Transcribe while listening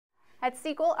At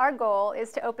SeqLL, our goal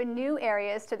is to open new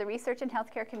areas to the research and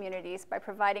healthcare communities by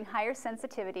providing higher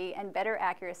sensitivity and better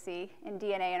accuracy in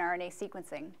DNA and RNA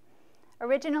sequencing.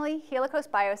 Originally, Helicos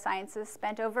Biosciences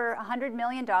spent over $100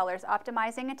 million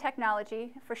optimizing a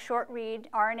technology for short-read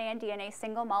RNA and DNA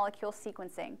single-molecule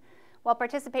sequencing, while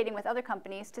participating with other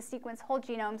companies to sequence whole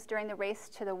genomes during the race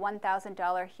to the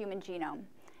 $1,000 human genome.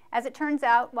 As it turns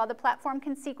out, while the platform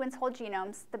can sequence whole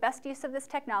genomes, the best use of this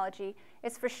technology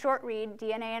is for short-read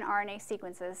DNA and RNA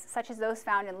sequences, such as those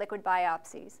found in liquid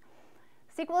biopsies.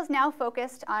 SeqLL is now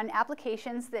focused on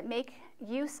applications that make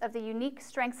use of the unique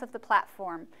strengths of the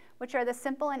platform, which are the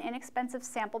simple and inexpensive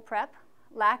sample prep,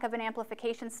 lack of an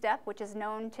amplification step, which is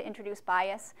known to introduce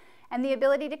bias, and the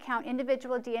ability to count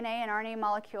individual DNA and RNA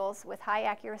molecules with high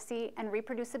accuracy and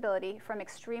reproducibility from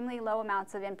extremely low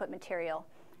amounts of input material.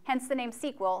 Hence the name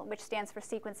SeqLL, which stands for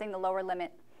sequencing the lower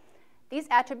limit. These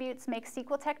attributes make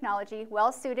SeqLL technology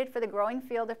well suited for the growing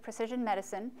field of precision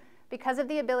medicine because of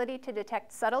the ability to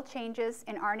detect subtle changes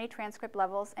in RNA transcript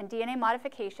levels and DNA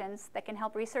modifications that can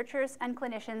help researchers and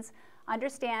clinicians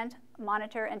understand,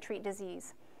 monitor, and treat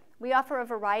disease. We offer a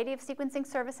variety of sequencing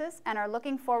services and are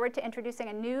looking forward to introducing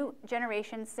a new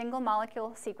generation single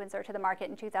molecule sequencer to the market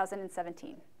in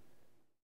 2017.